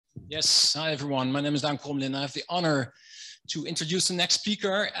Yes, hi everyone. My name is Dan Kromlin. I have the honor to introduce the next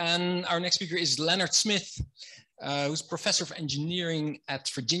speaker, and our next speaker is Leonard Smith, who's professor of engineering at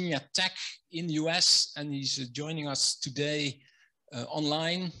Virginia Tech in the US, and he's joining us today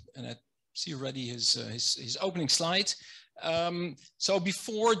online. And I see already his opening slide. So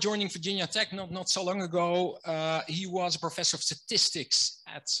before joining Virginia Tech, not so long ago, he was a professor of statistics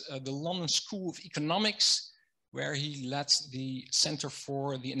at the London School of Economics, where he led the Center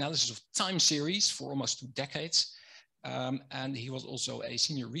for the Analysis of Time Series for almost 2 decades. And he was also a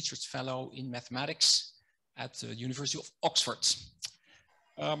senior research fellow in mathematics at the University of Oxford.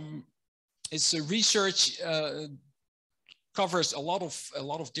 His research covers a lot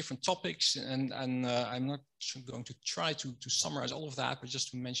of different topics, and I'm not going to try to summarize all of that, but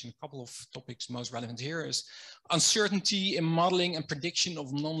just to mention a couple of topics most relevant here is uncertainty in modeling and prediction of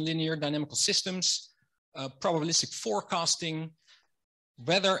nonlinear dynamical systems, probabilistic forecasting,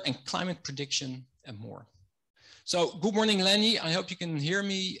 weather and climate prediction, and more. So good morning, Lenny. I hope you can hear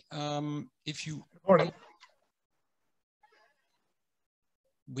me. If you... Good morning.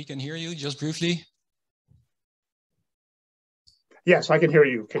 We can hear you just briefly. Yes, I can hear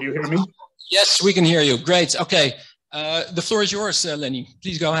you. Can you hear me? Yes, we can hear you. Great. Okay. The floor is yours, Lenny.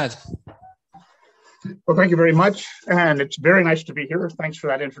 Please go ahead. Well, thank you very much. And it's very nice to be here. Thanks for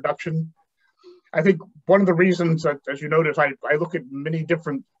that introduction. I think one of the reasons that, as you notice, I look at many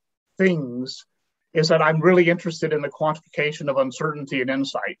different things is that I'm really interested in the quantification of uncertainty and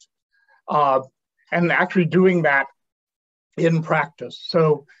insight, and actually doing that in practice.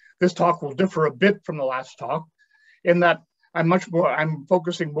 So this talk will differ a bit from the last talk in that I'm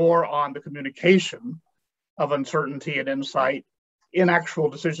focusing more on the communication of uncertainty and insight in actual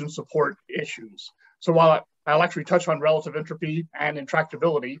decision support issues. So while I'll actually touch on relative entropy and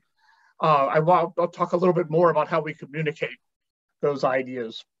intractability, I'll talk a little bit more about how we communicate those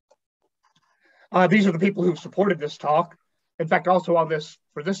ideas. These are the people who supported this talk. In fact, also on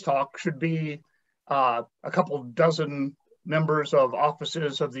for this talk should be a couple dozen members of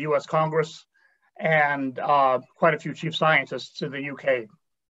offices of the US Congress and quite a few chief scientists in the UK.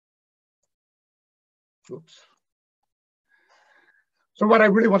 Oops. So what I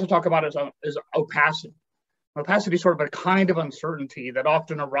really want to talk about is opacity. Opacity is sort of a kind of uncertainty that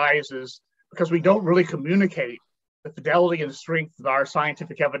often arises because we don't really communicate the fidelity and strength of our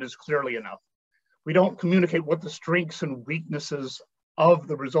scientific evidence clearly enough. We don't communicate what the strengths and weaknesses of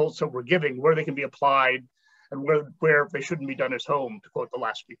the results that we're giving, where they can be applied, and where they shouldn't be done as home, to quote the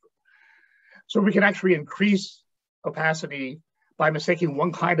last speaker. So we can actually increase opacity by mistaking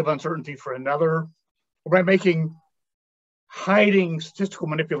one kind of uncertainty for another, or by hiding statistical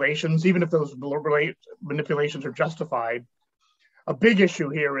manipulations, even if those manipulations are justified. A big issue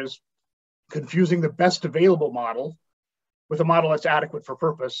here is confusing the best available model with a model that's adequate for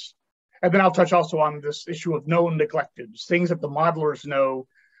purpose. And then I'll touch also on this issue of known neglected, things that the modelers know,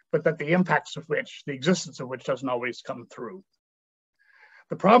 but that the impacts of which, the existence of which doesn't always come through.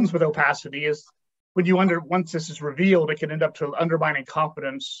 The problems with opacity is once this is revealed, it can end up to undermining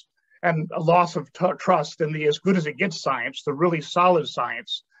confidence and a loss of trust in the as good as it gets science, the really solid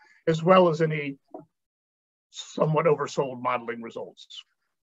science, as well as any somewhat oversold modeling results.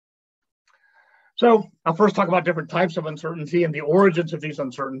 So I'll first talk about different types of uncertainty and the origins of these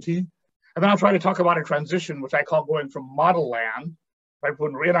uncertainty. And then I'll try to talk about a transition, which I call going from model land, right,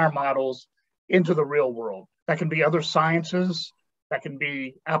 when we're in our models, into the real world. That can be other sciences, that can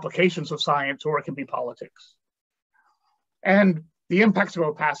be applications of science, or it can be politics. And the impacts of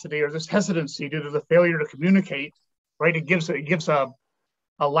opacity are this hesitancy due to the failure to communicate, right? It gives a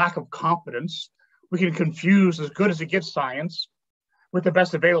lack of confidence. We can confuse as good as it gets science with the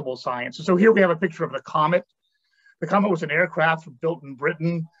best available science. And so here we have a picture of the comet. The comet was an aircraft built in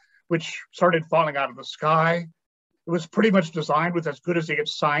Britain, which started falling out of the sky. It was pretty much designed with as good as it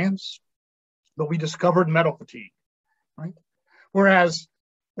gets science, but we discovered metal fatigue, right? Whereas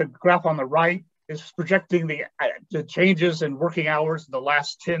the graph on the right is projecting the changes in working hours in the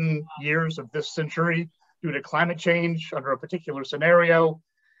last 10 years of this century due to climate change under a particular scenario.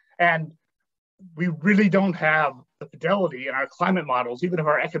 And we really don't have the fidelity in our climate models, even if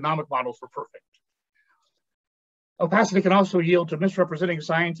our economic models were perfect. Opacity can also yield to misrepresenting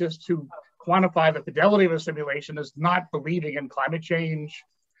scientists who quantify the fidelity of a simulation as not believing in climate change.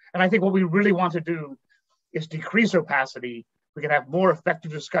 And I think what we really want to do is decrease opacity. We can have more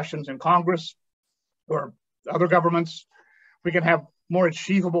effective discussions in Congress or other governments. We can have more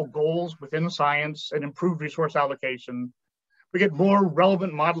achievable goals within science and improved resource allocation. We get more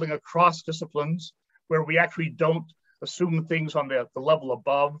relevant modeling across disciplines where we actually don't assume things on the level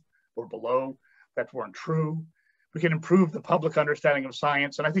above or below that weren't true. we can improve the public understanding of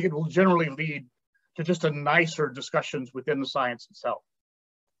science, and I think it will generally lead to just a nicer discussions within the science itself.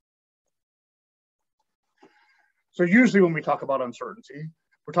 So usually when we talk about uncertainty,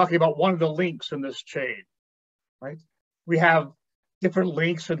 we're talking about one of the links in this chain, right? We have different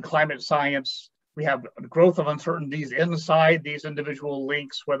links in climate science. We have growth of uncertainties inside these individual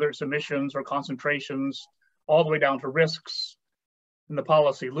links, whether it's emissions or concentrations, all the way down to risks in the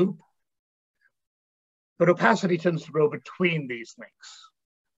policy loop. But opacity tends to grow between these links.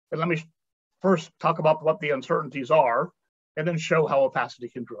 And let me first talk about what the uncertainties are, and then show how opacity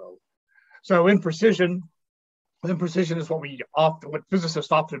can grow. So imprecision is what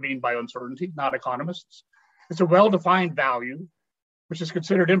physicists often mean by uncertainty, not economists. It's a well-defined value, which is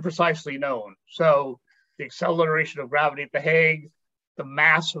considered imprecisely known. So the acceleration of gravity at The Hague, the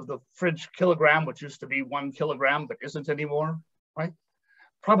mass of the French kilogram, which used to be 1 kilogram, but isn't anymore, right?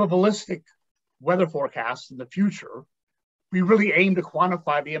 Probabilistic weather forecasts in the future, we really aim to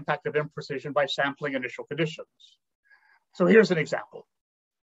quantify the impact of imprecision by sampling initial conditions. So here's an example,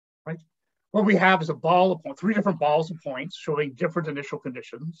 right? What we have is a ball of points, 3 different balls of points showing different initial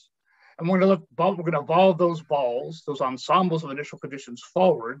conditions. And we're going to evolve those balls, those ensembles of initial conditions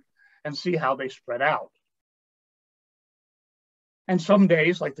forward and see how they spread out. And some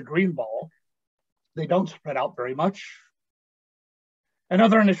days, like the green ball, they don't spread out very much. And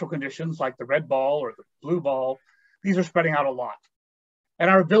other initial conditions, like the red ball or the blue ball, these are spreading out a lot. And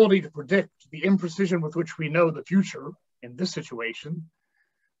our ability to predict the imprecision with which we know the future in this situation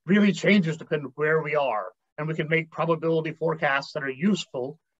really changes depending on where we are. And we can make probability forecasts that are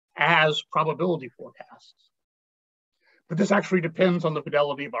useful as probability forecasts. But this actually depends on the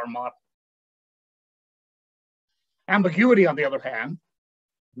fidelity of our model. Ambiguity, on the other hand,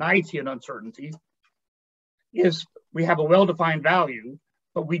 Knightian uncertainty, is we have a well-defined value,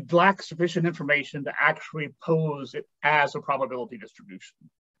 but we lack sufficient information to actually pose it as a probability distribution.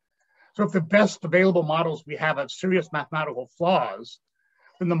 So if the best available models we have serious mathematical flaws,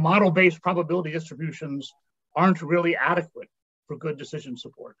 then the model-based probability distributions aren't really adequate for good decision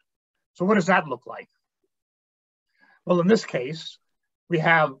support. So what does that look like? Well, in this case, we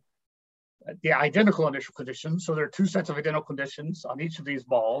have the identical initial conditions. So there are 2 sets of identical conditions on each of these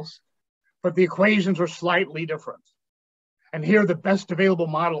balls, but the equations are slightly different. And here, the best available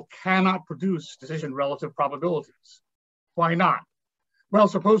model cannot produce decision relative probabilities. Why not? Well,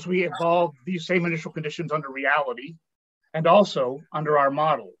 suppose we evolve these same initial conditions under reality and also under our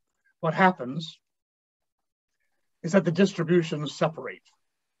model. What happens is that the distributions separate.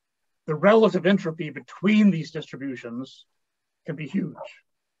 The relative entropy between these distributions can be huge.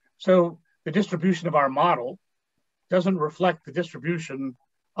 So the distribution of our model doesn't reflect the distribution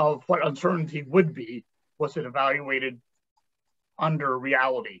of what uncertainty would be was it evaluated under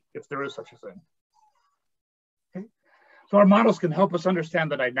reality, if there is such a thing. Okay? So our models can help us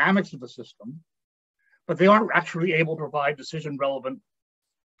understand the dynamics of the system, but they aren't actually able to provide decision-relevant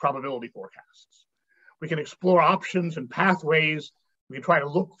probability forecasts. We can explore options and pathways. We can try to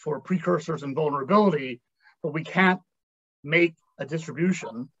look for precursors and vulnerability, but we can't make a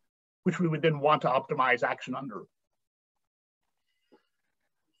distribution which we would then want to optimize action under.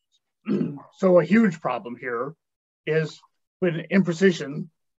 So a huge problem here is when imprecision,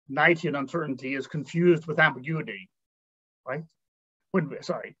 Knightian uncertainty, is confused with ambiguity, right? When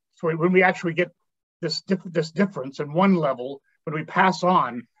we actually get this difference in one level, when we pass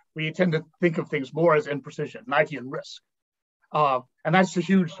on, we tend to think of things more as imprecision, Knightian risk. And that's a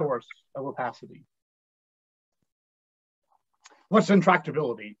huge source of opacity. What's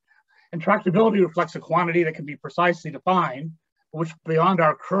intractability? Intractability reflects a quantity that can be precisely defined, which is beyond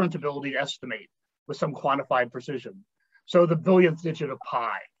our current ability to estimate with some quantified precision. So the billionth digit of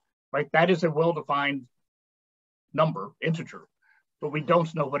pi, right? That is a well-defined number, integer, but we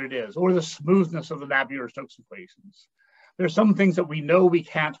don't know what it is, or the smoothness of the Navier-Stokes equations. There's some things that we know we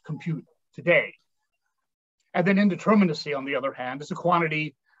can't compute today. And then indeterminacy, on the other hand, is a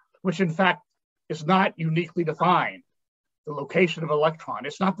quantity which in fact is not uniquely defined. The location of an electron,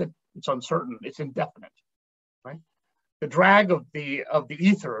 it's not that it's uncertain, it's indefinite, right? The drag of the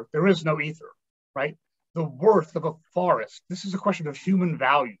ether, there is no ether, right? The worth of a forest, this is a question of human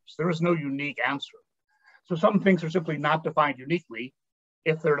values. There is no unique answer. So some things are simply not defined uniquely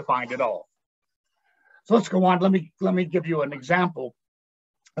if they're defined at all. So let's go on. Let me give you an example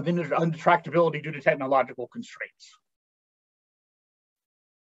of intractability due to technological constraints.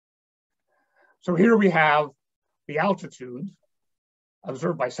 So here we have the altitude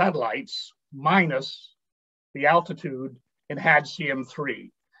observed by satellites minus the altitude in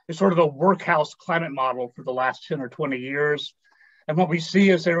HAD-CM3. It's sort of a workhouse climate model for the last 10 or 20 years. And what we see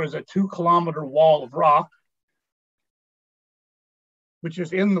is there is a 2-kilometer wall of rock which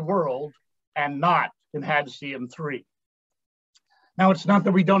is in the world and not in HADCM3. Now, it's not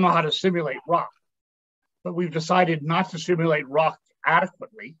that we don't know how to simulate rock, but we've decided not to simulate rock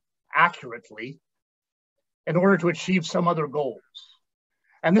adequately, accurately, in order to achieve some other goals.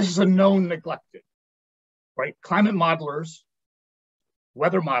 And this is a known neglected, right? Climate modelers,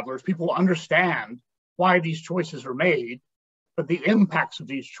 weather modelers, people understand why these choices are made, but the impacts of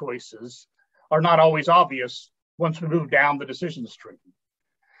these choices are not always obvious once we move down the decision stream.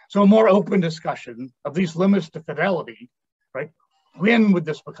 So a more open discussion of these limits to fidelity, right? When would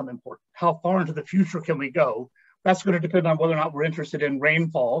this become important? How far into the future can we go? That's going to depend on whether or not we're interested in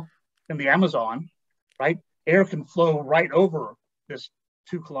rainfall in the Amazon, right? Air can flow right over this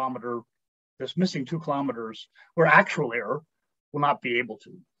missing 2 kilometers, where actual air will not be able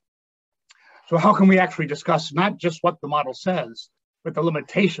to. So how can we actually discuss not just what the model says, but the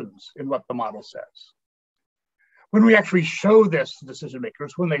limitations in what the model says? When we actually show this to decision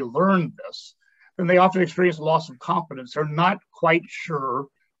makers, when they learn this, then they often experience a loss of confidence. They're not quite sure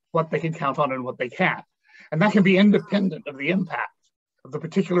what they can count on and what they can't. And that can be independent of the impact of the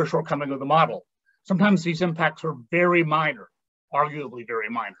particular shortcoming of the model. Sometimes these impacts are very minor, arguably very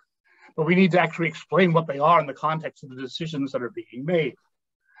minor, but we need to actually explain what they are in the context of the decisions that are being made.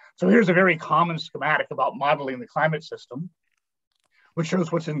 So here's a very common schematic about modeling the climate system, which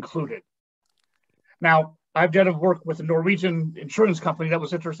shows what's included. Now, I've done work with a Norwegian insurance company that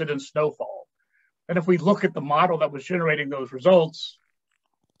was interested in snowfall. And if we look at the model that was generating those results,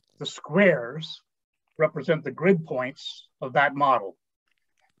 the squares represent the grid points of that model.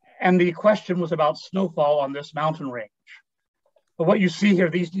 And the question was about snowfall on this mountain range. But what you see here,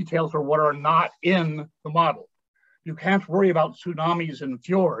 these details are what are not in the model. You can't worry about tsunamis and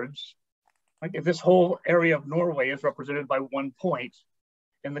fjords, like if this whole area of Norway is represented by 1 point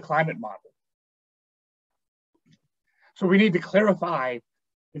in the climate model. So we need to clarify,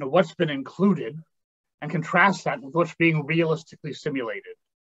 what's been included and contrast that with what's being realistically simulated.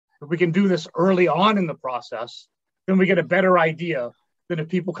 If we can do this early on in the process, then we get a better idea than if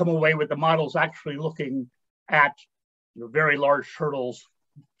people come away with the models actually looking at very large turtles,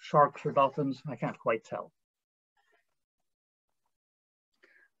 sharks, or dolphins. I can't quite tell.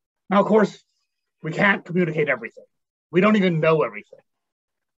 Now, of course, we can't communicate everything. We don't even know everything,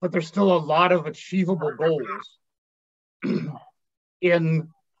 but there's still a lot of achievable goals in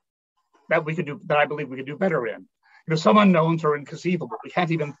that we could do, that I believe we could do better in. Some unknowns are inconceivable. We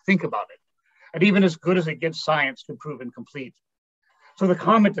can't even think about it. And even as good as it gets, science can prove incomplete. So the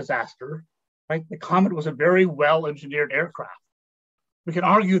comet disaster, right? The comet was a very well-engineered aircraft. We can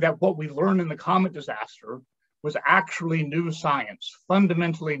argue that what we learned in the comet disaster was actually new science,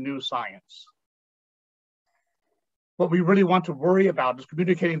 fundamentally new science. What we really want to worry about is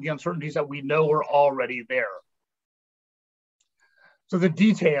communicating the uncertainties that we know are already there. So the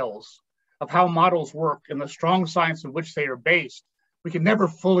details of how models work and the strong science of which they are based, we can never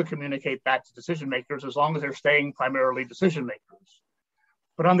fully communicate that to decision makers as long as they're staying primarily decision makers.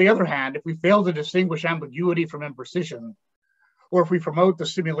 But on the other hand, if we fail to distinguish ambiguity from imprecision, or if we promote the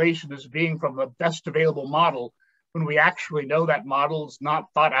simulation as being from the best available model, when we actually know that model is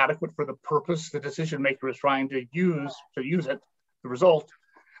not thought adequate for the purpose the decision maker is trying to use it, the result,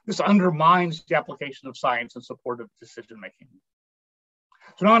 this undermines the application of science in support of decision making.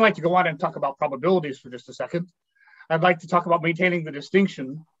 So now I'd like to go on and talk about probabilities for just a second. I'd like to talk about maintaining the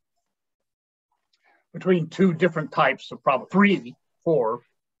distinction between 2 different types of 3, 4,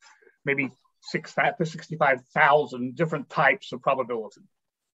 maybe 65,000 different types of probability.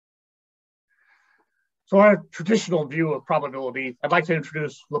 So our traditional view of probability, I'd like to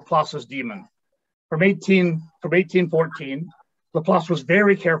introduce Laplace's demon. From 1814, Laplace was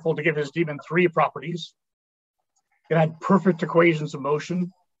very careful to give his demon 3 properties. It had perfect equations of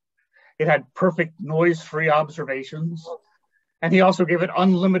motion. It had perfect noise-free observations. And he also gave it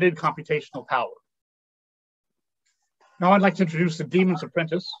unlimited computational power. Now I'd like to introduce the Demon's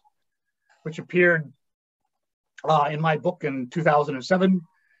Apprentice, which appeared in my book in 2007.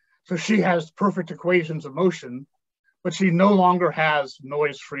 So she has perfect equations of motion, but she no longer has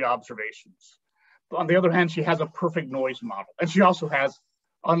noise-free observations. But on the other hand, she has a perfect noise model, and she also has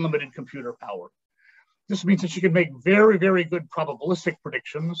unlimited computer power. This means that she can make very, very good probabilistic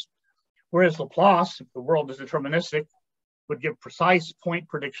predictions, whereas Laplace, if the world is deterministic, would give precise point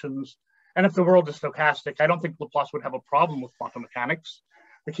predictions. And if the world is stochastic, I don't think Laplace would have a problem with quantum mechanics.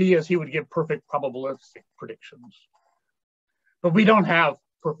 The key is he would give perfect probabilistic predictions. But we don't have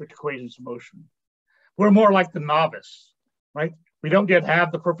perfect equations of motion. We're more like the novice, right? We don't yet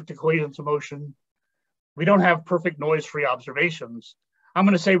have the perfect equations of motion. We don't have perfect noise-free observations. I'm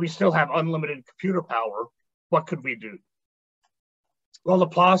going to say we still have unlimited computer power. What could we do? Well,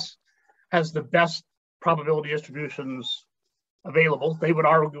 Laplace has the best probability distributions available. They would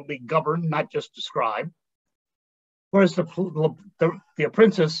arguably govern, not just describe. Whereas the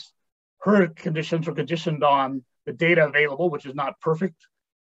apprentice, her conditions are conditioned on the data available, which is not perfect,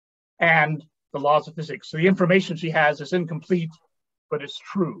 and the laws of physics. So the information she has is incomplete, but it's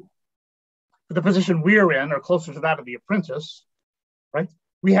true. For the position we're in, or closer to that of the apprentice, right?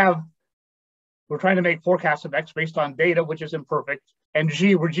 We're trying to make forecasts of X based on data, which is imperfect. And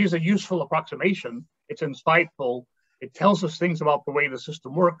G, where G is a useful approximation, it's insightful, it tells us things about the way the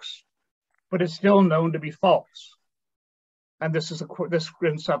system works, but it's still known to be false. And this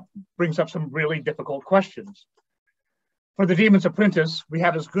brings up some really difficult questions. For the demon's apprentice, we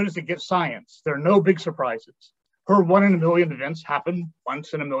have as good as it gets science. There are no big surprises. Her 1 in a million events happen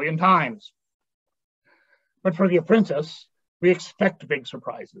once in a million times. But for the apprentice, we expect big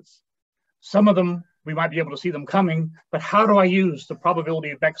surprises. Some of them, we might be able to see them coming, but how do I use the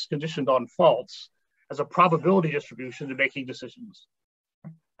probability of X conditioned on false as a probability distribution to making decisions?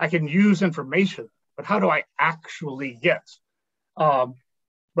 I can use information, but how do I actually get?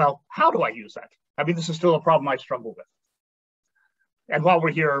 Well, how do I use that? I mean, this is still a problem I struggle with. And while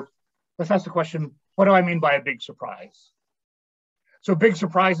we're here, let's ask the question, what do I mean by a big surprise? So big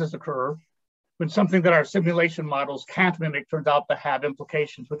surprises occur when something that our simulation models can't mimic turns out to have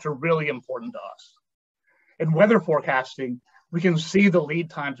implications which are really important to us. In weather forecasting, we can see the lead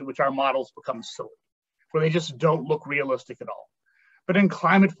times at which our models become silly, where they just don't look realistic at all. But in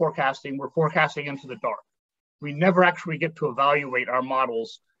climate forecasting, we're forecasting into the dark. We never actually get to evaluate our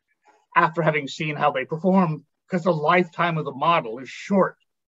models after having seen how they perform, because the lifetime of the model is short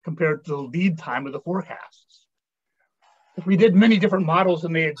compared to the lead time of the forecasts. If we did many different models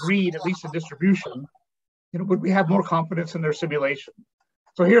and they agreed, at least in distribution, would we have more confidence in their simulation?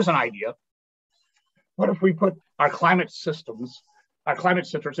 So here's an idea. What if we put our climate systems, our climate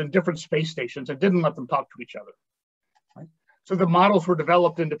centers in different space stations and didn't let them talk to each other? Right? So the models were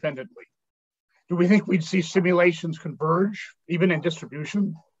developed independently. Do we think we'd see simulations converge, even in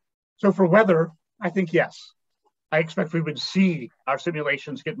distribution? So for weather, I think yes. I expect we would see our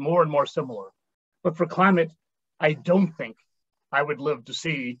simulations get more and more similar. But for climate, I don't think I would live to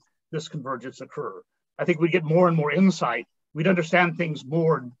see this convergence occur. I think we'd get more and more insight. We'd understand things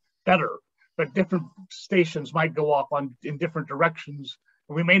better, but different stations might go off in different directions.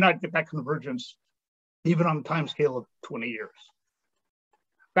 And we may not get that convergence even on a time scale of 20 years.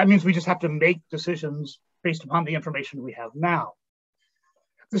 That means we just have to make decisions based upon the information we have now.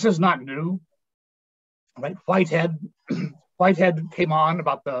 This is not new, right? Whitehead came on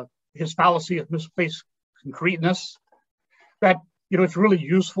about his fallacy of misplaced concreteness, that it's really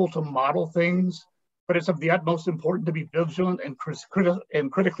useful to model things, but it's of the utmost importance to be vigilant and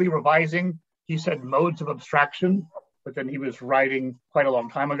critically revising. He said modes of abstraction, but then he was writing quite a long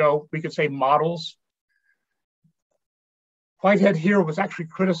time ago. We could say models. Whitehead here was actually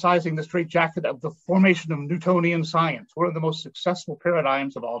criticizing the straitjacket of the formation of Newtonian science, one of the most successful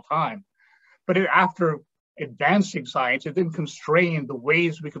paradigms of all time. But after advancing science, it then constrained the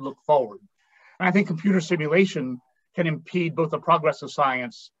ways we could look forward. And I think computer simulation can impede both the progress of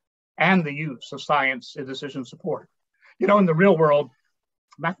science and the use of science in decision support. In the real world,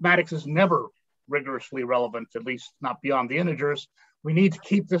 mathematics is never rigorously relevant, at least not beyond the integers. We need to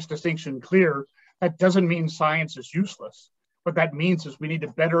keep this distinction clear. That doesn't mean science is useless. What that means is we need to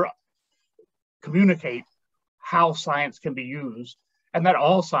better communicate how science can be used, and that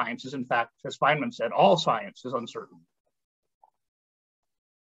all science is, in fact, as Feynman said, all science is uncertain.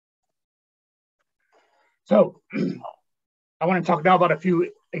 So I want to talk now about a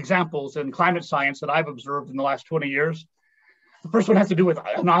few examples in climate science that I've observed in the last 20 years. The first one has to do with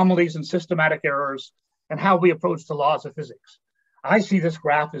anomalies and systematic errors and how we approach the laws of physics. I see this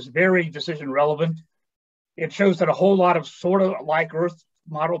graph as very decision relevant. It shows that a whole lot of sort of like Earth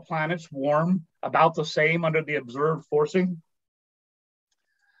model planets warm about the same under the observed forcing.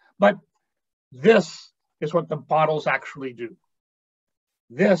 But this is what the models actually do.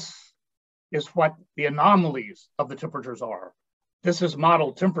 This is what the anomalies of the temperatures are. This is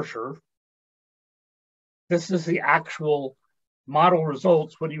model temperature. This is the actual model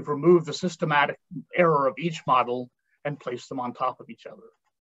results when you've removed the systematic error of each model and placed them on top of each other,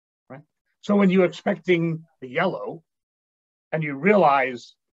 right? So when you're expecting the yellow and you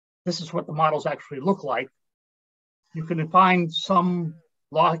realize this is what the models actually look like, you can find some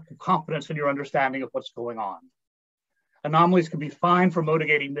lack of confidence in your understanding of what's going on. Anomalies can be fine for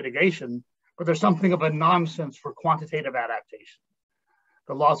motivating mitigation, but there's something of a nonsense for quantitative adaptation.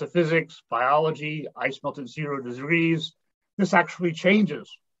 The laws of physics, biology, ice melt at 0 degrees, this actually changes.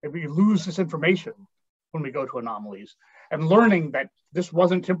 And we lose this information when we go to anomalies. and learning that this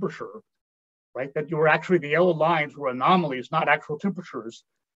wasn't temperature, right? That you were actually, the yellow lines were anomalies, not actual temperatures,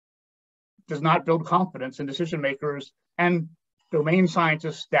 does not build confidence in decision makers and domain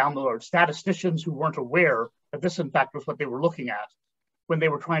scientists down the road, statisticians who weren't aware that this, in fact, was what they were looking at when they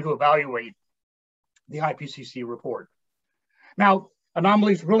were trying to evaluate the IPCC report. Now,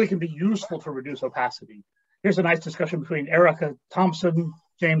 anomalies really can be useful to reduce opacity. Here's a nice discussion between Erica Thompson,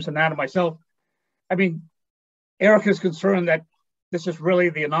 James and Nat, and myself. I mean, Erica is concerned that this is really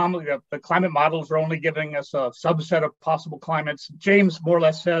the anomaly, that the climate models are only giving us a subset of possible climates. James more or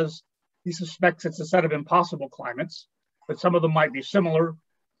less says he suspects it's a set of impossible climates, but some of them might be similar.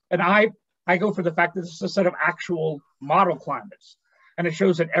 And I go for the fact that this is a set of actual model climates. And it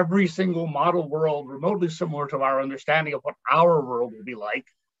shows that every single model world remotely similar to our understanding of what our world will be like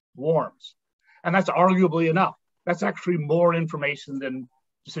warms. And that's arguably enough. That's actually more information than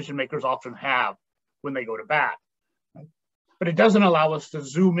decision makers often have when they go to bat. Right? But it doesn't allow us to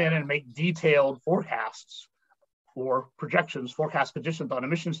zoom in and make detailed forecasts or projections, forecast conditions on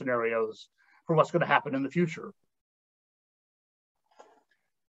emission scenarios for what's going to happen in the future.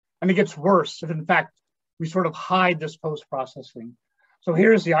 And it gets worse if, in fact, we sort of hide this post-processing. So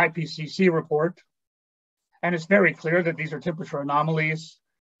here's the IPCC report, and it's very clear that these are temperature anomalies.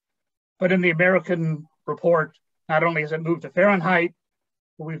 But in the American report, not only has it moved to Fahrenheit,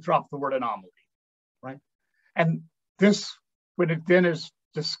 but we've dropped the word anomaly, right? And this, when it then is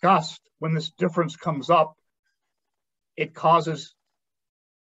discussed, when this difference comes up, it causes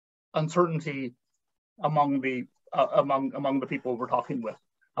uncertainty among the people we're talking with,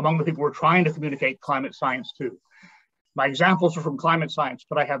 among the people we're trying to communicate climate science to. My examples are from climate science,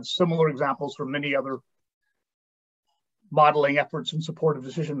 but I have similar examples from many other modeling efforts in support of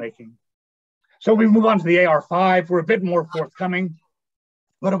decision making. So we move on to the AR5. We're a bit more forthcoming.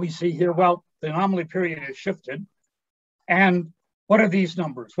 What do we see here? Well, the anomaly period has shifted. And what are these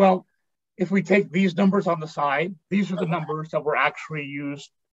numbers? Well, if we take these numbers on the side, these are the numbers that were actually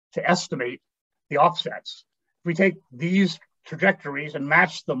used to estimate the offsets. If we take these trajectories and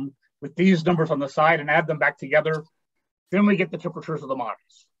match them with these numbers on the side and add them back together, then we get the temperatures of the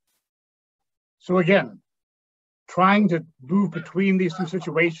models. So again, trying to move between these two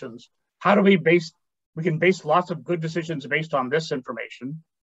situations, how do we can base lots of good decisions based on this information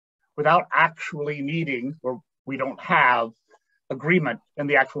without actually needing, or we don't have, agreement in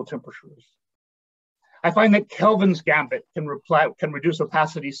the actual temperatures. I find that Kelvin's gambit can reduce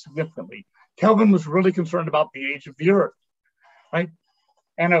opacity significantly. Kelvin was really concerned about the age of the Earth, right?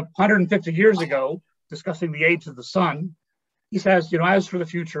 And 150 years ago, discussing the age of the sun, he says, as for the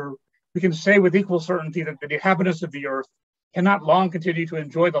future, we can say with equal certainty that the inhabitants of the Earth cannot long continue to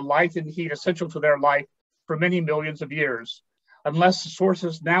enjoy the light and heat essential to their life for many millions of years, unless the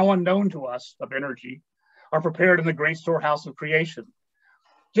sources now unknown to us of energy are prepared in the great storehouse of creation.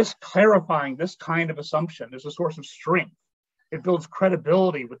 Just clarifying this kind of assumption is a source of strength. It builds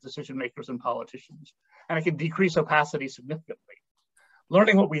credibility with decision makers and politicians, and it can decrease opacity significantly.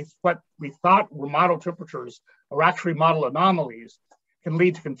 Learning what we thought were model temperatures are actually model anomalies can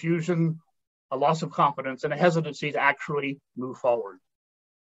lead to confusion, a loss of confidence, and a hesitancy to actually move forward.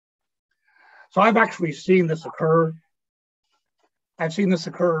 So I've actually seen this occur. I've seen this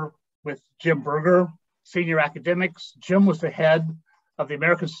occur with Jim Berger, senior academics. Jim was the head of the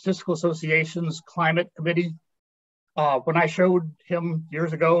American Statistical Association's Climate Committee. When I showed him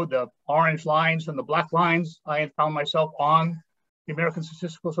years ago the orange lines and the black lines, I had found myself on the American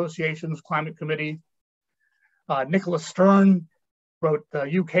Statistical Association's Climate Committee. Nicholas Stern wrote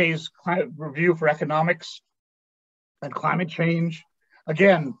the UK's Climate Review for Economics and Climate Change.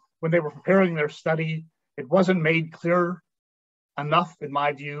 Again, when they were preparing their study, it wasn't made clear enough, in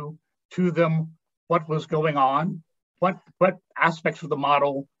my view, to them what was going on, what aspects of the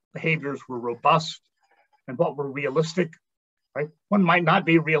model behaviors were robust and what were realistic, right? One might not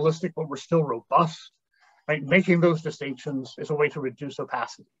be realistic, but we're still robust, right? Making those distinctions is a way to reduce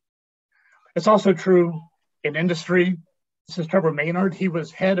opacity. It's also true in industry. This is Trevor Maynard. He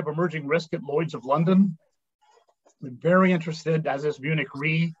was head of emerging risk at Lloyd's of London. Very interested, as is Munich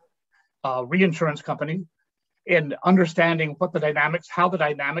Re, reinsurance company, in understanding what the dynamics, how the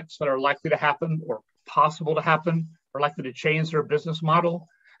dynamics that are likely to happen or possible to happen are likely to change their business model,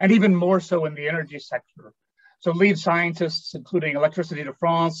 and even more so in the energy sector. So lead scientists, including Electricity de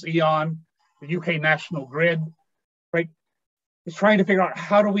France, E.ON, the UK National Grid, right, is trying to figure out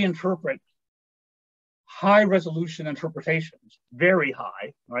how do we interpret high resolution interpretations, very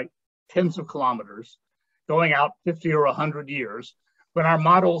high, right, tens of kilometers, going out 50 or 100 years, when our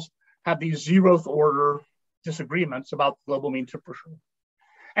models have these zeroth order disagreements about global mean temperature.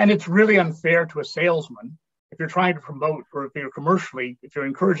 And it's really unfair to a salesman if you're trying to promote, or if you're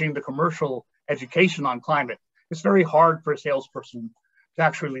encouraging the commercial education on climate, it's very hard for a salesperson to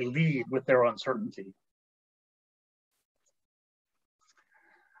actually lead with their uncertainty.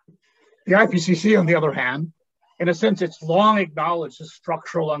 The IPCC, on the other hand, in a sense, it's long acknowledged the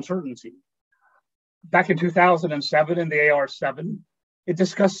structural uncertainty. Back in 2007 in the AR7, it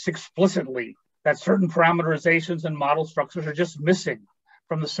discussed explicitly that certain parameterizations and model structures are just missing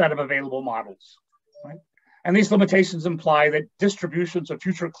from the set of available models. Right? And these limitations imply that distributions of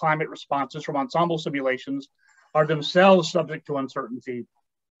future climate responses from ensemble simulations are themselves subject to uncertainty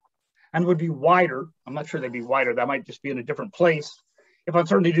and would be wider. I'm not sure they'd be wider, that might just be in a different place if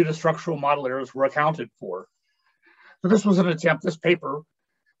uncertainty due to structural model errors were accounted for. So this paper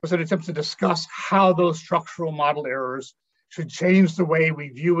was an attempt to discuss how those structural model errors should change the way we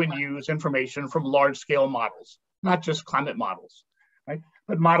view and use information from large-scale models, not just climate models, right?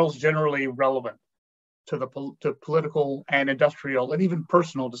 But models generally relevant to political and industrial and even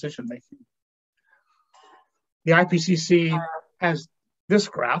personal decision-making. The IPCC has this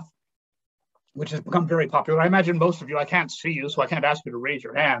graph, which has become very popular. I imagine most of you, I can't see you, so I can't ask you to raise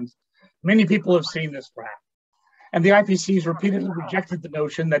your hands. Many people have seen this graph. And the IPCC has repeatedly rejected the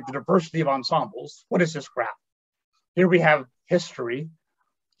notion that the diversity of ensembles, what is this graph? Here we have history.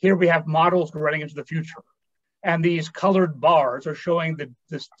 Here we have models running into the future. And these colored bars are showing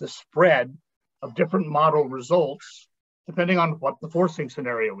the spread of different model results, depending on what the forcing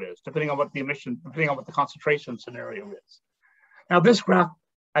scenario is, depending on what the emission, depending on what the concentration scenario is. Now, this graph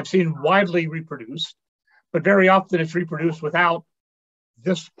I've seen widely reproduced, but very often it's reproduced without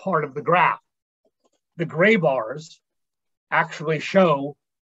this part of the graph. The gray bars actually show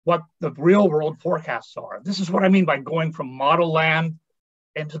what the real world forecasts are. This is what I mean by going from model land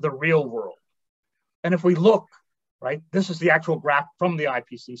into the real world. And if we look, right, this is the actual graph from the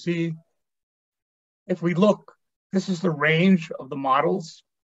IPCC. If we look, this is the range of the models.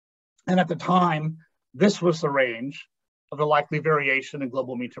 And at the time, this was the range of the likely variation in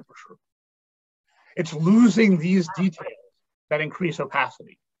global mean temperature. It's losing these details that increase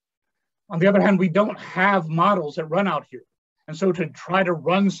opacity. On the other hand, we don't have models that run out here. And so to try to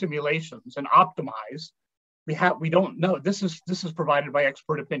run simulations and optimize, we don't know. This is provided by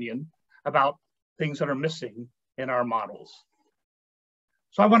expert opinion about things that are missing in our models.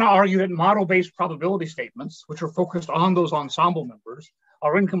 So I want to argue that model-based probability statements, which are focused on those ensemble members,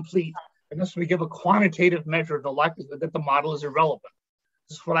 are incomplete unless we give a quantitative measure of the likelihood that the model is irrelevant.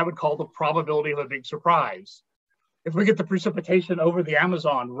 This is what I would call the probability of a big surprise. If we get the precipitation over the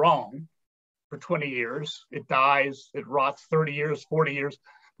Amazon wrong for 20 years, it dies, it rots 30 years, 40 years.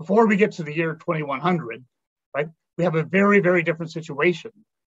 Before we get to the year 2100, right, we have a very, very different situation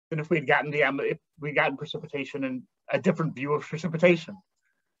than if we'd gotten precipitation and a different view of precipitation.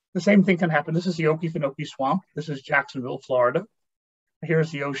 The same thing can happen. This is the Okefenokee Swamp. This is Jacksonville, Florida. Here's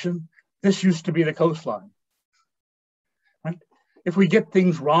the ocean. This used to be the coastline. Right? If we get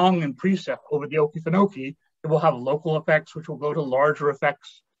things wrong in precip over the Okefenokee, it will have local effects, which will go to larger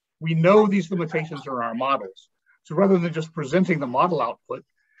effects. We know these limitations are in our models. So rather than just presenting the model output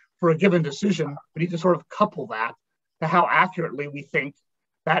for a given decision, we need to sort of couple that to how accurately we think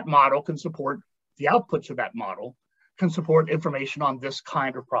that model can support the outputs of that model, can support information on this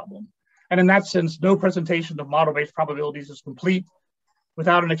kind of problem. And in that sense, no presentation of model-based probabilities is complete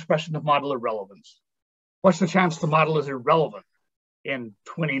without an expression of model irrelevance. What's the chance the model is irrelevant in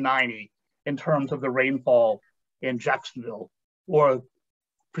 2090 in terms of the rainfall in Jacksonville or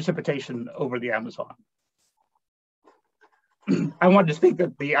precipitation over the Amazon? I want to think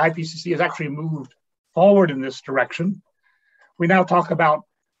that the IPCC has actually moved forward in this direction. We now talk about,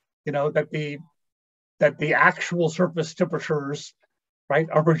 that the actual surface temperatures, right,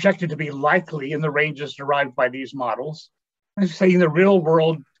 are projected to be likely in the ranges derived by these models. And saying the real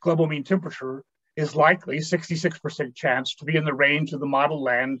world global mean temperature is likely 66% chance to be in the range of the model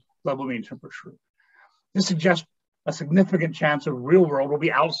land global mean temperature. This suggests a significant chance of real world will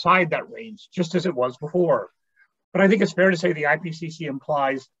be outside that range, just as it was before. But I think it's fair to say the IPCC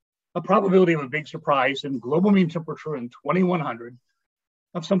implies a probability of a big surprise in global mean temperature in 2100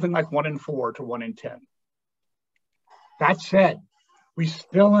 of something like 1 in 4 to 1 in 10. That said, we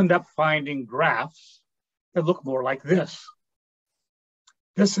still end up finding graphs that look more like this.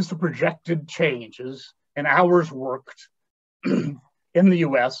 This is the projected changes in hours worked in the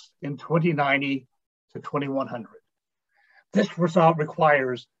US in 2090 to 2100. This result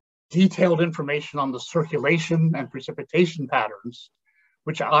requires detailed information on the circulation and precipitation patterns,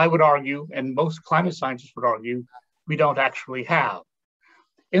 which I would argue, and most climate scientists would argue, we don't actually have.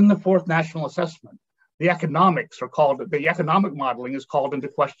 In the fourth national assessment, the economic modeling is called into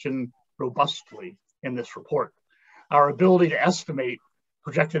question robustly. in this report, our ability to estimate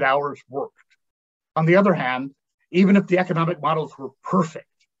projected hours worked. On the other hand, even if the economic models were perfect,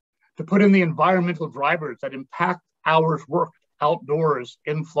 to put in the environmental drivers that impact hours worked outdoors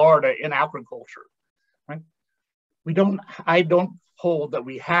in Florida in agriculture, right? I don't hold that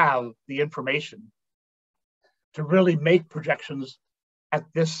we have the information to really make projections at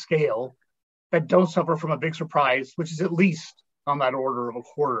this scale that don't suffer from a big surprise, which is at least on that order of a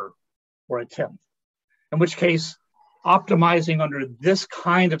quarter or a tenth. In which case, optimizing under this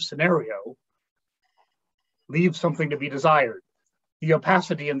kind of scenario leaves something to be desired. The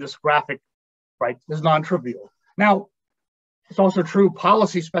opacity in this graphic, right, is non-trivial. Now, it's also true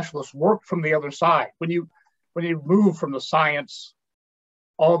policy specialists work from the other side. When you move from the science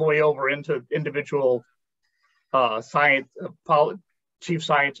all the way over into individual chief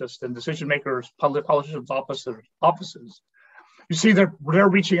scientists and decision makers, politicians' offices, you see they're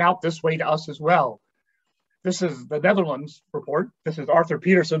reaching out this way to us as well. This is the Netherlands report. This is Arthur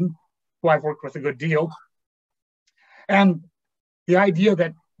Peterson, who I've worked with a good deal. And the idea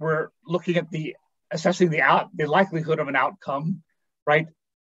that we're looking at assessing the likelihood of an outcome, right?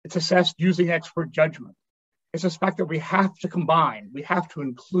 It's assessed using expert judgment. It's a fact that we have to combine, we have to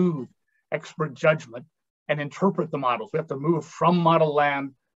include expert judgment and interpret the models. We have to move from model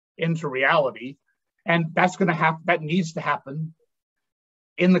land into reality. And that needs to happen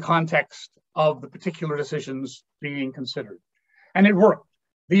in the context of the particular decisions being considered. And it worked.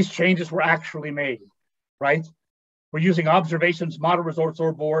 These changes were actually made, right? We're using observations, model results,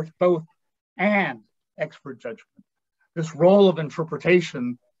 or both, and expert judgment. This role of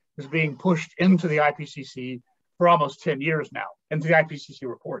interpretation is being pushed into the IPCC for almost 10 years now, into the IPCC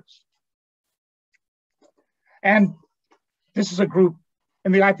reports. And this is a group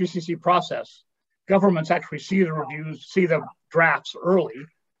in the IPCC process. Governments actually see the reviews, see the drafts early,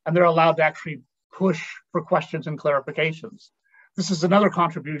 and they're allowed to actually push for questions and clarifications. This is another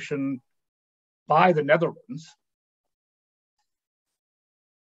contribution by the Netherlands,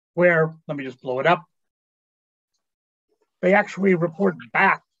 where, let me just blow it up, they actually report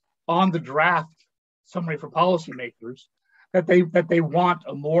back on the draft summary for policymakers that they want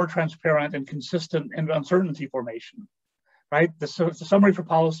a more transparent and consistent uncertainty formation, right? The summary for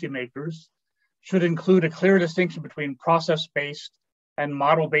policymakers should include a clear distinction between process-based and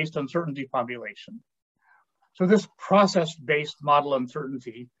model-based uncertainty population. So this process-based model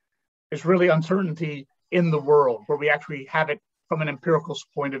uncertainty is really uncertainty in the world, where we actually have it from an empirical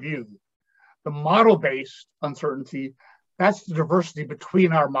point of view. The model-based uncertainty, that's the diversity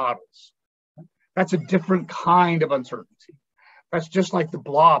between our models. That's a different kind of uncertainty. That's just like the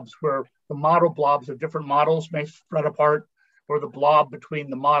blobs, where the model blobs of different models may spread apart, or the blob between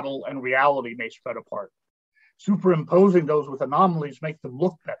the model and reality may spread apart. Superimposing those with anomalies make them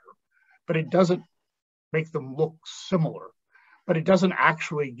look better, but it doesn't make them look similar. But it doesn't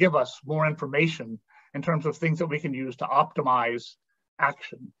actually give us more information in terms of things that we can use to optimize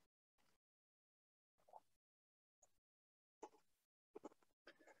action.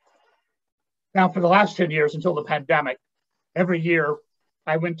 Now, for the last 10 years until the pandemic, every year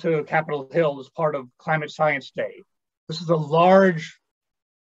I went to Capitol Hill as part of Climate Science Day. This is a large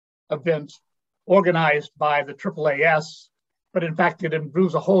event organized by the AAAS, but in fact, it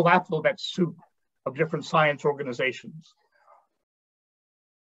includes a whole alphabet soup of different science organizations.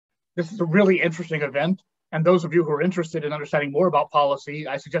 This is a really interesting event. And those of you who are interested in understanding more about policy,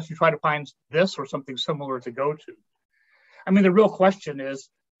 I suggest you try to find this or something similar to go to. I mean, the real question is,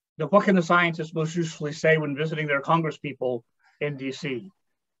 what can the scientists most usefully say when visiting their congresspeople in DC,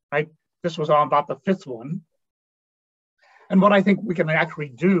 right? This was on about the fifth one. And what I think we can actually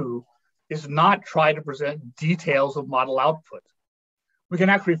do is not try to present details of model output. We can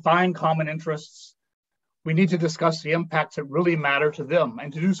actually find common interests. We need to discuss the impacts that really matter to them,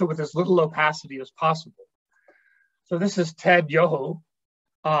 and to do so with as little opacity as possible. So this is Ted Yoho,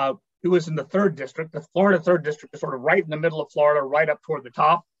 who was in the 3rd district. The Florida 3rd district is sort of right in the middle of Florida, right up toward the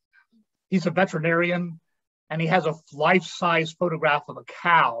top. He's a veterinarian, and he has a life-size photograph of a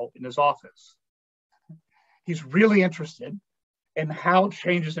cow in his office. He's really interested in how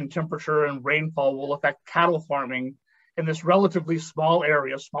changes in temperature and rainfall will affect cattle farming in this relatively small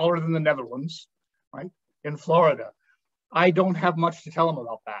area, smaller than the Netherlands, right, in Florida. I don't have much to tell him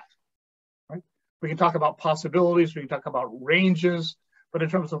about that, right? We can talk about possibilities, we can talk about ranges, but in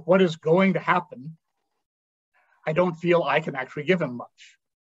terms of what is going to happen, I don't feel I can actually give him much.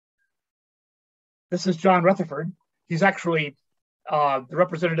 This is John Rutherford. He's actually the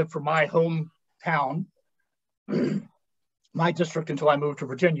representative for my hometown, my district until I moved to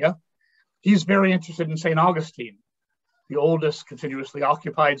Virginia. He's very interested in St. Augustine, the oldest continuously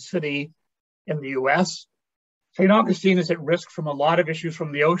occupied city in the US. St. Augustine is at risk from a lot of issues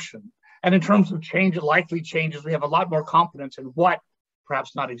from the ocean. And in terms of likely changes, we have a lot more confidence in what,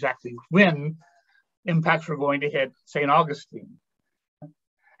 perhaps not exactly when, impacts are going to hit St. Augustine.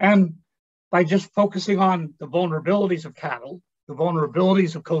 And by just focusing on the vulnerabilities of cattle, the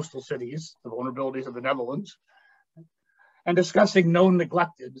vulnerabilities of coastal cities, the vulnerabilities of the Netherlands, and discussing known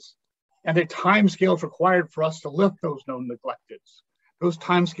neglecteds and the timescales required for us to lift those known neglecteds. Those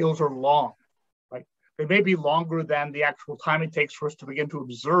timescales are long, right? They may be longer than the actual time it takes for us to begin to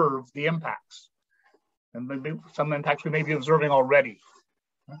observe the impacts. And maybe some impacts we may be observing already.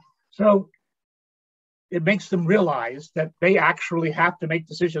 So it makes them realize that they actually have to make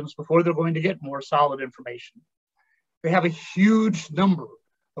decisions before they're going to get more solid information. They have a huge number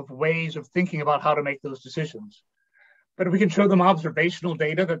of ways of thinking about how to make those decisions. But if we can show them observational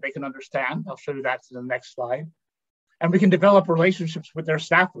data that they can understand, I'll show you that in the next slide, and we can develop relationships with their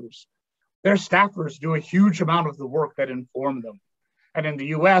staffers. Their staffers do a huge amount of the work that inform them. And in the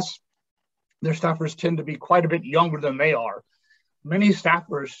US, their staffers tend to be quite a bit younger than they are. Many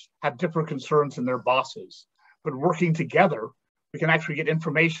staffers have different concerns than their bosses, but working together, we can actually get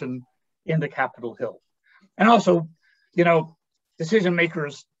information into Capitol Hill. And also, decision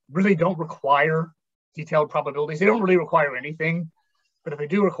makers really don't require detailed probabilities. They don't really require anything, but if they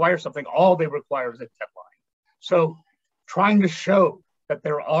do require something, all they require is a deadline. So trying to show that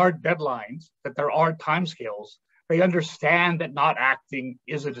there are deadlines, that there are timescales, they understand that not acting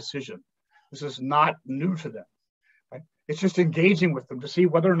is a decision. This is not new to them. Right? It's just engaging with them to see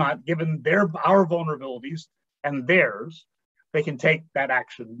whether or not, given our vulnerabilities and theirs, they can take that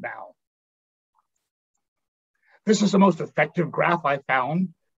action now. This is the most effective graph I found.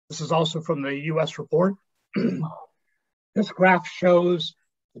 This is also from the US report. This graph shows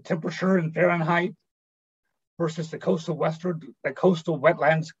the temperature in Fahrenheit versus the coastal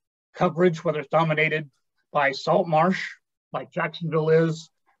wetlands coverage, whether it's dominated by salt marsh, like Jacksonville is,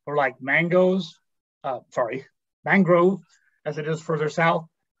 or like mangrove, as it is further south.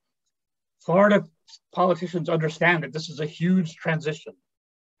 Florida politicians understand that this is a huge transition,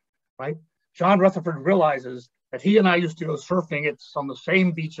 right? John Rutherford realizes that he and I used to go surfing. It's on the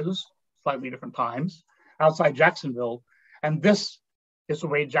same beaches, slightly different times, outside Jacksonville. And this is the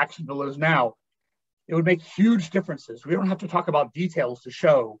way Jacksonville is now. It would make huge differences. We don't have to talk about details to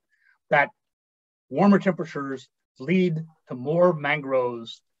show that warmer temperatures lead to more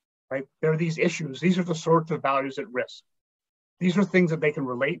mangroves, right? There are these issues. These are the sorts of values at risk. These are things that they can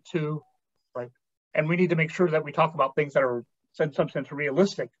relate to, right? And we need to make sure that we talk about things that are in some sense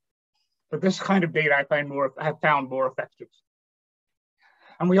realistic. But this kind of data I have found more effective.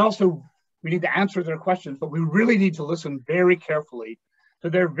 And we need to answer their questions, but we really need to listen very carefully to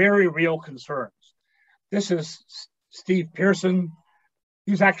their very real concerns. This is Steve Pearson.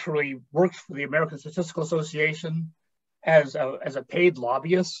 He's actually worked for the American Statistical Association as a paid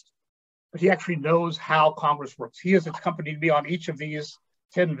lobbyist, but he actually knows how Congress works. He has accompanied me on each of these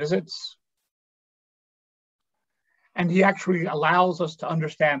 10 visits. And he actually allows us to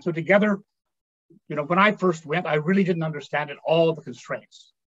understand. So together, when I first went, I really didn't understand all the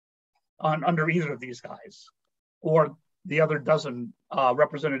constraints under either of these guys or the other dozen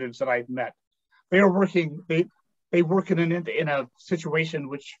representatives that I've met. They work in a situation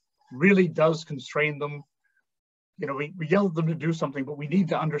which really does constrain them. We yell at them to do something, but we need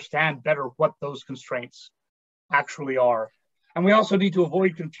to understand better what those constraints actually are. And we also need to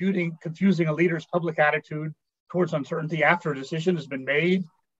avoid confusing a leader's public attitude towards uncertainty after a decision has been made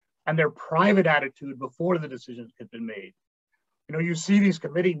and their private attitude before the decision has been made. You see these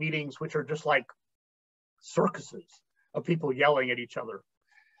committee meetings, which are just like circuses of people yelling at each other,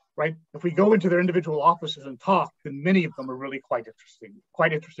 right? If we go into their individual offices and talk, then many of them are really quite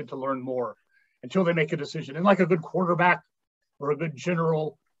interested to learn more until they make a decision. And like a good quarterback or a good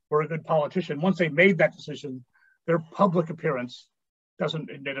general or a good politician, once they've made that decision, their public appearance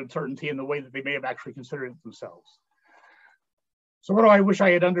doesn't admit uncertainty in the way that they may have actually considered it themselves. So what do I wish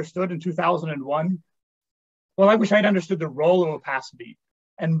I had understood in 2001? Well, I wish I'd understood the role of opacity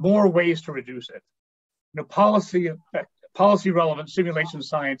and more ways to reduce it. Policy relevant simulation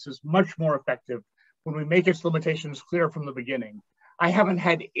science is much more effective when we make its limitations clear from the beginning. I haven't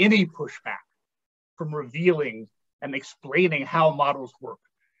had any pushback from revealing and explaining how models work.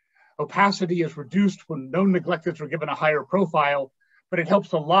 Opacity is reduced when known neglecteds are given a higher profile, but it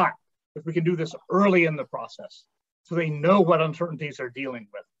helps a lot if we can do this early in the process so they know what uncertainties they're dealing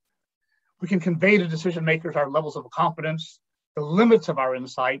with. We can convey to decision makers our levels of confidence, the limits of our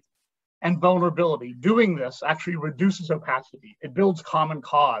insight, and vulnerability. Doing this actually reduces opacity. It builds common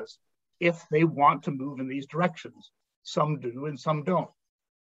cause if they want to move in these directions. Some do and some don't.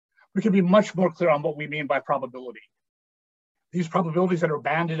 we can be much more clear on what we mean by probability. These probabilities that are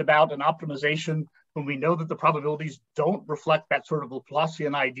bandied about in optimization, when we know that the probabilities don't reflect that sort of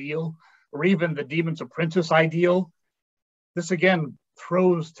Laplacian ideal, or even the Demon's Apprentice ideal, this again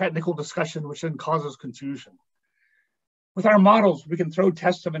throws technical discussion, which then causes confusion. With our models, we can throw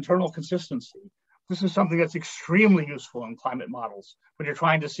tests of internal consistency. This is something that's extremely useful in climate models when you're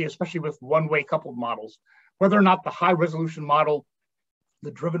trying to see, especially with one-way coupled models, whether or not the high resolution model,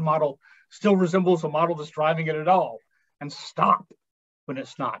 the driven model, still resembles a model that's driving it at all, and stop when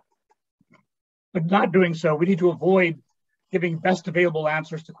it's not. But not doing so, we need to avoid giving best available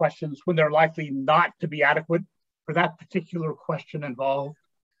answers to questions when they're likely not to be adequate for that particular question involved.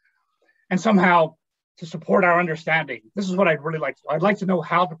 And somehow, to support our understanding, this is what I'd really like to do. I'd like to know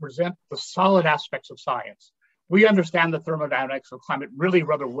how to present the solid aspects of science. We understand the thermodynamics of climate really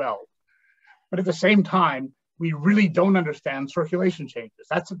rather well, but at the same time, we really don't understand circulation changes.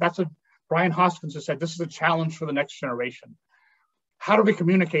 That's a Brian Hoskins has said, this is a challenge for the next generation. How do we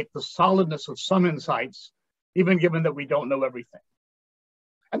communicate the solidness of some insights, even given that we don't know everything?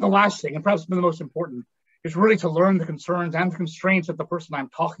 And the last thing, and perhaps the most important, is really to learn the concerns and the constraints that the person I'm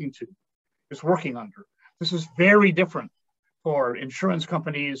talking to is working under. This is very different for insurance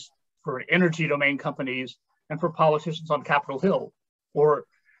companies, for energy domain companies, and for politicians on Capitol Hill or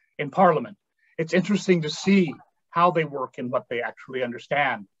in Parliament. It's interesting to see how they work and what they actually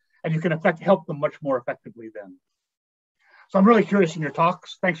understand. And you can help them much more effectively then. So I'm really curious in your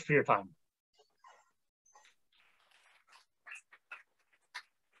talks. Thanks for your time.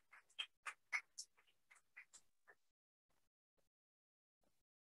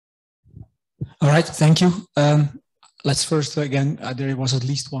 All right, thank you. Let's first, again, there was at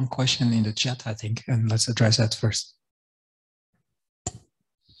least one question in the chat, I think, and let's address that first.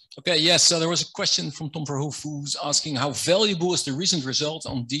 Okay, yes, so there was a question from Tom Verhoef who's asking how valuable is the recent result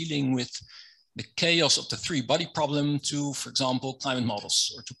on dealing with the chaos of the three-body problem to, for example, climate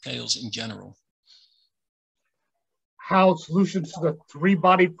models or to chaos in general? How solutions to the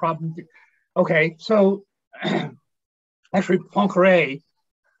three-body problem? Okay, so actually Poincaré,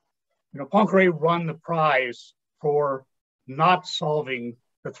 Poincaré won the prize for not solving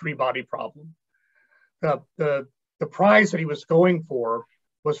the three-body problem. The prize that he was going for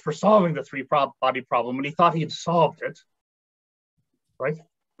was for solving the three-body problem, and he thought he had solved it, right?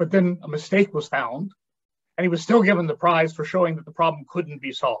 But then a mistake was found, and he was still given the prize for showing that the problem couldn't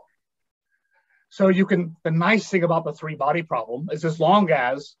be solved. So the nice thing about the three-body problem is as long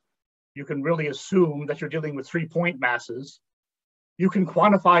as you can really assume that you're dealing with 3-point masses, you can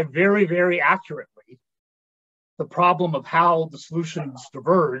quantify very, very accurately the problem of how the solutions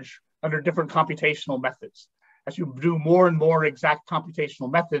diverge under different computational methods. As you do more and more exact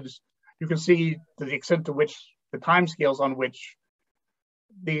computational methods, you can see to the extent to which the timescales on which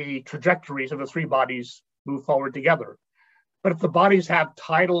the trajectories of the three bodies move forward together. But if the bodies have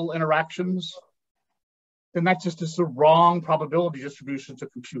tidal interactions, then that just is the wrong probability distribution to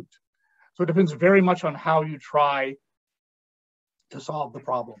compute. So it depends very much on how you try to solve the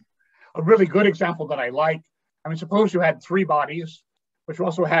problem. A really good example that I like, suppose you had three bodies, which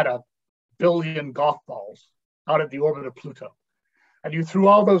also had 1 billion golf balls out at the orbit of Pluto. And you threw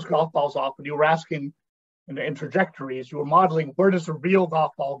all those golf balls off and you were asking in trajectories, you were modeling where does the real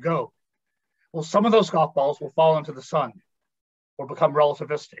golf ball go? Well, some of those golf balls will fall into the sun or become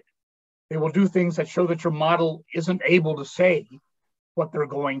relativistic. They will do things that show that your model isn't able to say what they're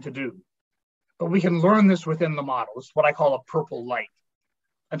going to do. But we can learn this within the model. It's what I call a purple light.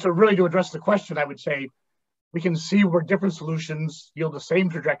 And so really to address the question, I would say we can see where different solutions yield the same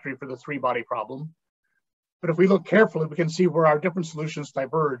trajectory for the three-body problem. But if we look carefully, we can see where our different solutions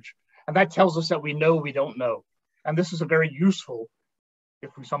diverge. And that tells us that we know we don't know. And this is a very useful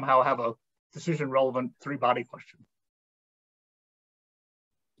if we somehow have a decision-relevant three-body question.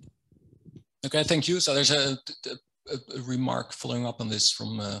 Okay, thank you. So there's a remark following up on this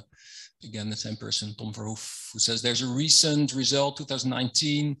from, again, the same person, Tom Verhoef, who says there's a recent result,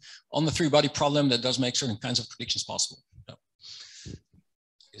 2019, on the three-body problem that does make certain kinds of predictions possible. So,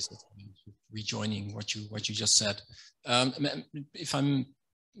 is that rejoining what you just said? If I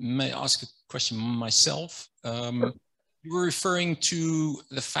may ask a question myself, you were referring to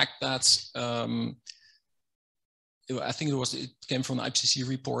the fact that I think it came from the IPCC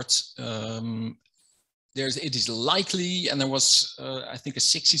report. It is likely, and there was I think a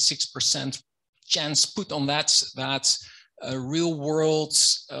 66% chance put on that real world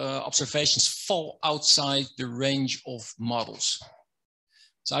observations fall outside the range of models.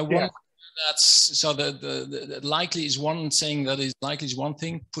 So I wonder. That's so the likely is one saying that is likely is one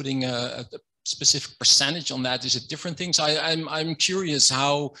thing, putting a specific percentage on that? Is it different things? I'm curious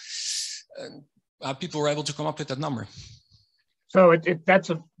how people were able to come up with that number. So that's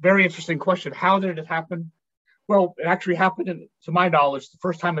a very interesting question. How did it happen? Well, it actually happened, to my knowledge, the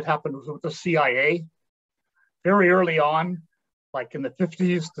first time it happened was with the CIA. Very early on, like in the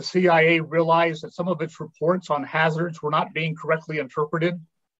 50s, the CIA realized that some of its reports on hazards were not being correctly interpreted.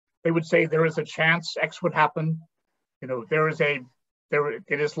 They would say there is a chance X would happen. You know,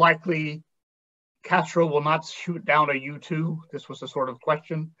 it is likely Castro will not shoot down a U-2. This was the sort of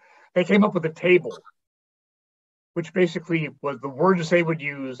question. They came up with a table, which basically was the words they would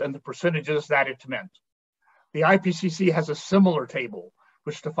use and the percentages that it meant. The IPCC has a similar table,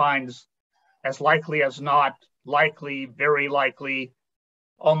 which defines as likely as not, likely, very likely,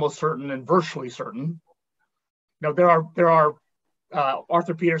 almost certain, and virtually certain. Now, there are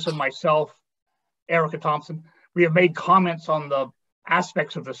Arthur Peterson, myself, Erica Thompson, we have made comments on the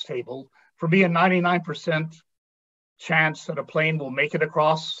aspects of this table. For me, a 99% chance that a plane will make it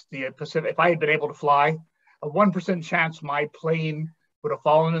across the Pacific, if I had been able to fly, a 1% chance my plane would have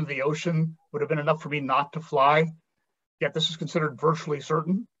fallen into the ocean would have been enough for me not to fly. Yet this is considered virtually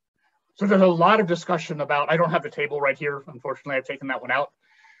certain. So there's a lot of discussion about, I don't have the table right here, unfortunately, I've taken that one out.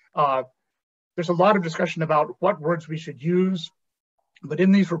 There's a lot of discussion about what words we should use, but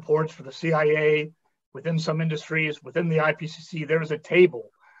in these reports for the CIA, within some industries, within the IPCC, there is a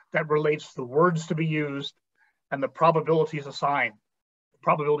table that relates the words to be used and the probabilities assigned. The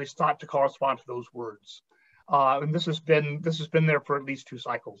probabilities thought to correspond to those words. And this has been there for at least 2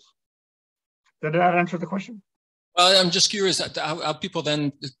 cycles. Did that answer the question? Well, I'm just curious how people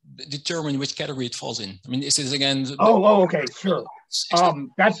then determine which category it falls in. I mean, is this again? Okay, sure.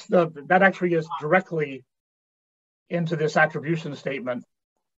 That actually is directly into this attribution statement.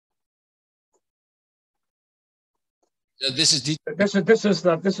 This is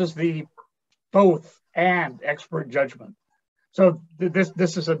the both and expert judgment. So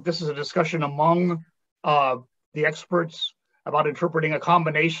this is a discussion among the experts about interpreting a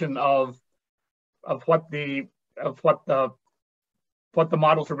combination of what the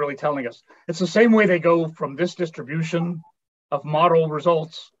models are really telling us. It's the same way they go from this distribution of model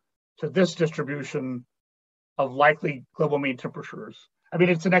results to this distribution of likely global mean temperatures. I mean,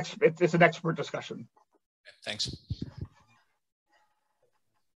 it's an expert discussion. Thanks.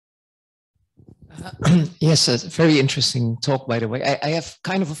 Yes, a very interesting talk, by the way. I have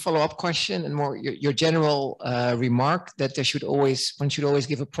kind of a follow-up question and more your general remark that one should always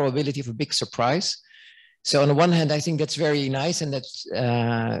give a probability of a big surprise. So on the one hand, I think that's very nice, and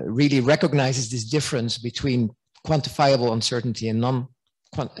that really recognizes this difference between quantifiable uncertainty and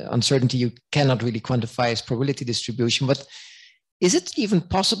non-uncertainty you cannot really quantify as probability distribution. But is it even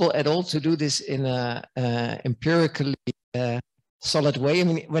possible at all to do this in a empirically solid way? I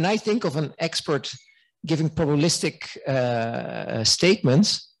mean, when I think of an expert giving probabilistic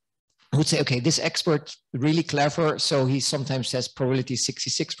statements, I would say, okay, this expert really clever, so he sometimes says probability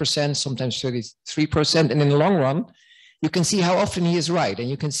 66%, sometimes 33%, and in the long run, you can see how often he is right, and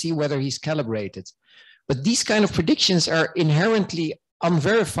you can see whether he's calibrated. But these kind of predictions are inherently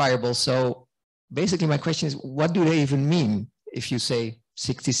unverifiable. So basically my question is, what do they even mean if you say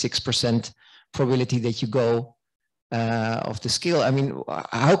 66% probability that you go of the scale? I mean,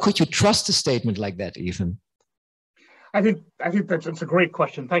 how could you trust a statement like that even? I think that's a great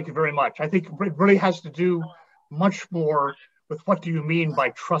question. Thank you very much. I think it really has to do much more with what do you mean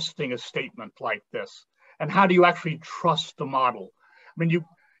by trusting a statement like this? And how do you actually trust the model? I mean,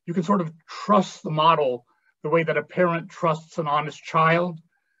 you can sort of trust the model the way that a parent trusts an honest child,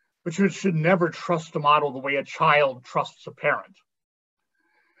 but you should never trust a model the way a child trusts a parent.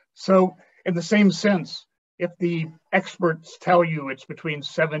 So in the same sense, if the experts tell you it's between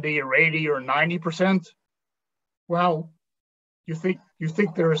 70 or 80 or 90%, well, you think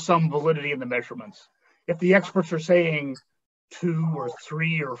there is some validity in the measurements. If the experts are saying 2 or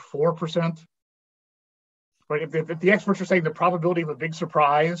 3 or 4%, but if the experts are saying the probability of a big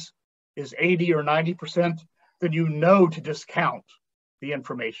surprise is 80 or 90%, then you know to discount the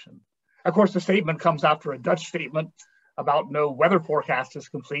information. Of course, the statement comes after a Dutch statement about no weather forecast is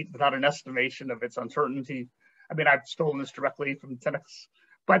complete without an estimation of its uncertainty. I mean, I've stolen this directly from Tenex,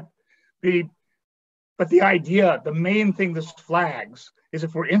 but the idea, the main thing this flags is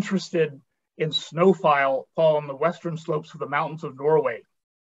if we're interested in snowfall on the western slopes of the mountains of Norway,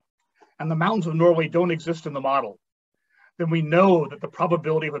 and the mountains of Norway don't exist in the model, then we know that the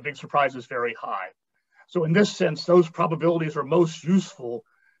probability of a big surprise is very high. So in this sense, those probabilities are most useful.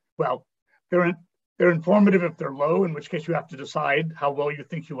 Well, they're informative if they're low, in which case you have to decide how well you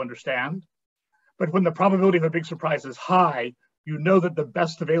think you understand. But when the probability of a big surprise is high, you know that the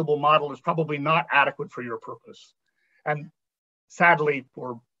best available model is probably not adequate for your purpose. And sadly,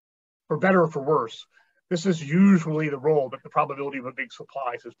 for better or for worse, this is usually the role that the probability of a big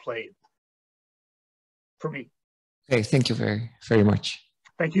surprise has played for me. Okay, thank you very, very much.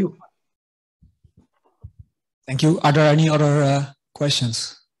 Thank you. Thank you. Are there any other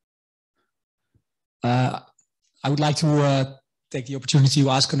questions? I would like to take the opportunity to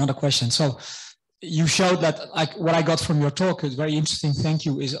ask another question. So you showed that, like, what I got from your talk is very interesting. Thank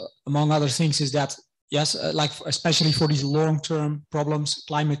you. Is, among other things, is that yes, like especially for these long-term problems,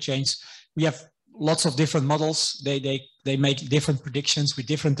 climate change, we have lots of different models. They make different predictions with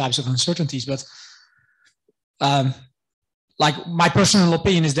different types of uncertainties. But like my personal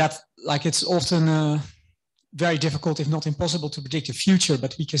opinion is that, like, it's often very difficult, if not impossible, to predict the future,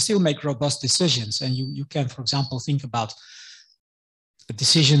 but we can still make robust decisions. And you can, for example, think about a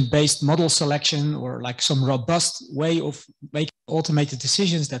decision-based model selection, or like some robust way of making automated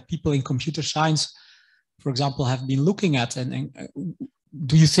decisions that people in computer science, for example, have been looking at. And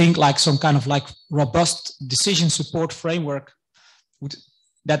do you think like some kind of like robust decision support framework would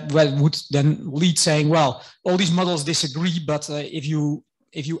then lead saying, well, all these models disagree, but if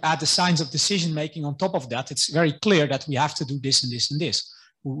you add the science of decision making on top of that, it's very clear that we have to do this and this and this.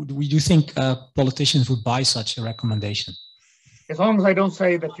 Do you think politicians would buy such a recommendation? As long as I don't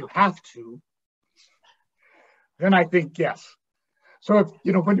say that you have to, then I think yes. So if,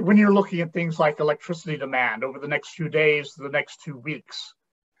 you know, when you're looking at things like electricity demand over the next few days, the next 2 weeks,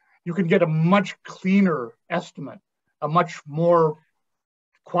 you can get a much cleaner estimate, a much more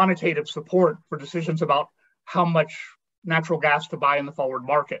quantitative support for decisions about how much natural gas to buy in the forward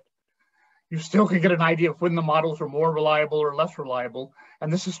market. You still can get an idea of when the models are more reliable or less reliable,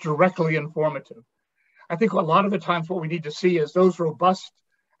 and this is directly informative. I think a lot of the times what we need to see is those robust,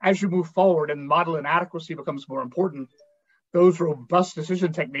 as you move forward and model inadequacy becomes more important, those robust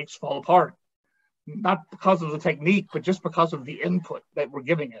decision techniques fall apart. Not because of the technique, but just because of the input that we're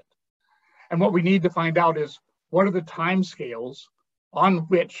giving it. And what we need to find out is, what are the timescales on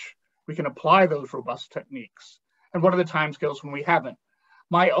which we can apply those robust techniques? And what are the timescales when we haven't?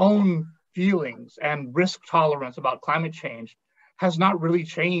 My own feelings and risk tolerance about climate change has not really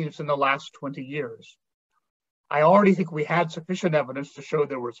changed in the last 20 years. I already think we had sufficient evidence to show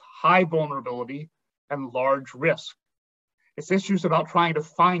there was high vulnerability and large risk. It's issues about trying to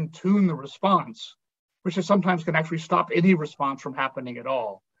fine-tune the response, which is sometimes can actually stop any response from happening at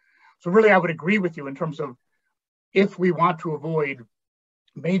all. So really, I would agree with you in terms of, if we want to avoid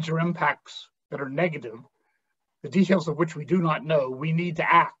major impacts that are negative, the details of which we do not know, we need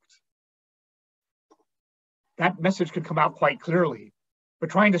to act. That message could come out quite clearly, but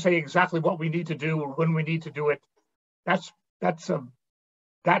trying to say exactly what we need to do or when we need to do it, that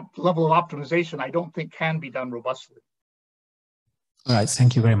level of optimization I don't think can be done robustly. All right,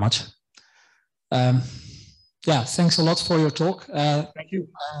 thank you very much. Yeah, thanks a lot for your talk. Thank you.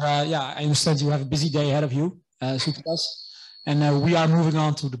 Yeah, I understand you have a busy day ahead of you, and we are moving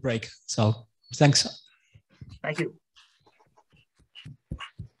on to the break. So thanks. Thank you.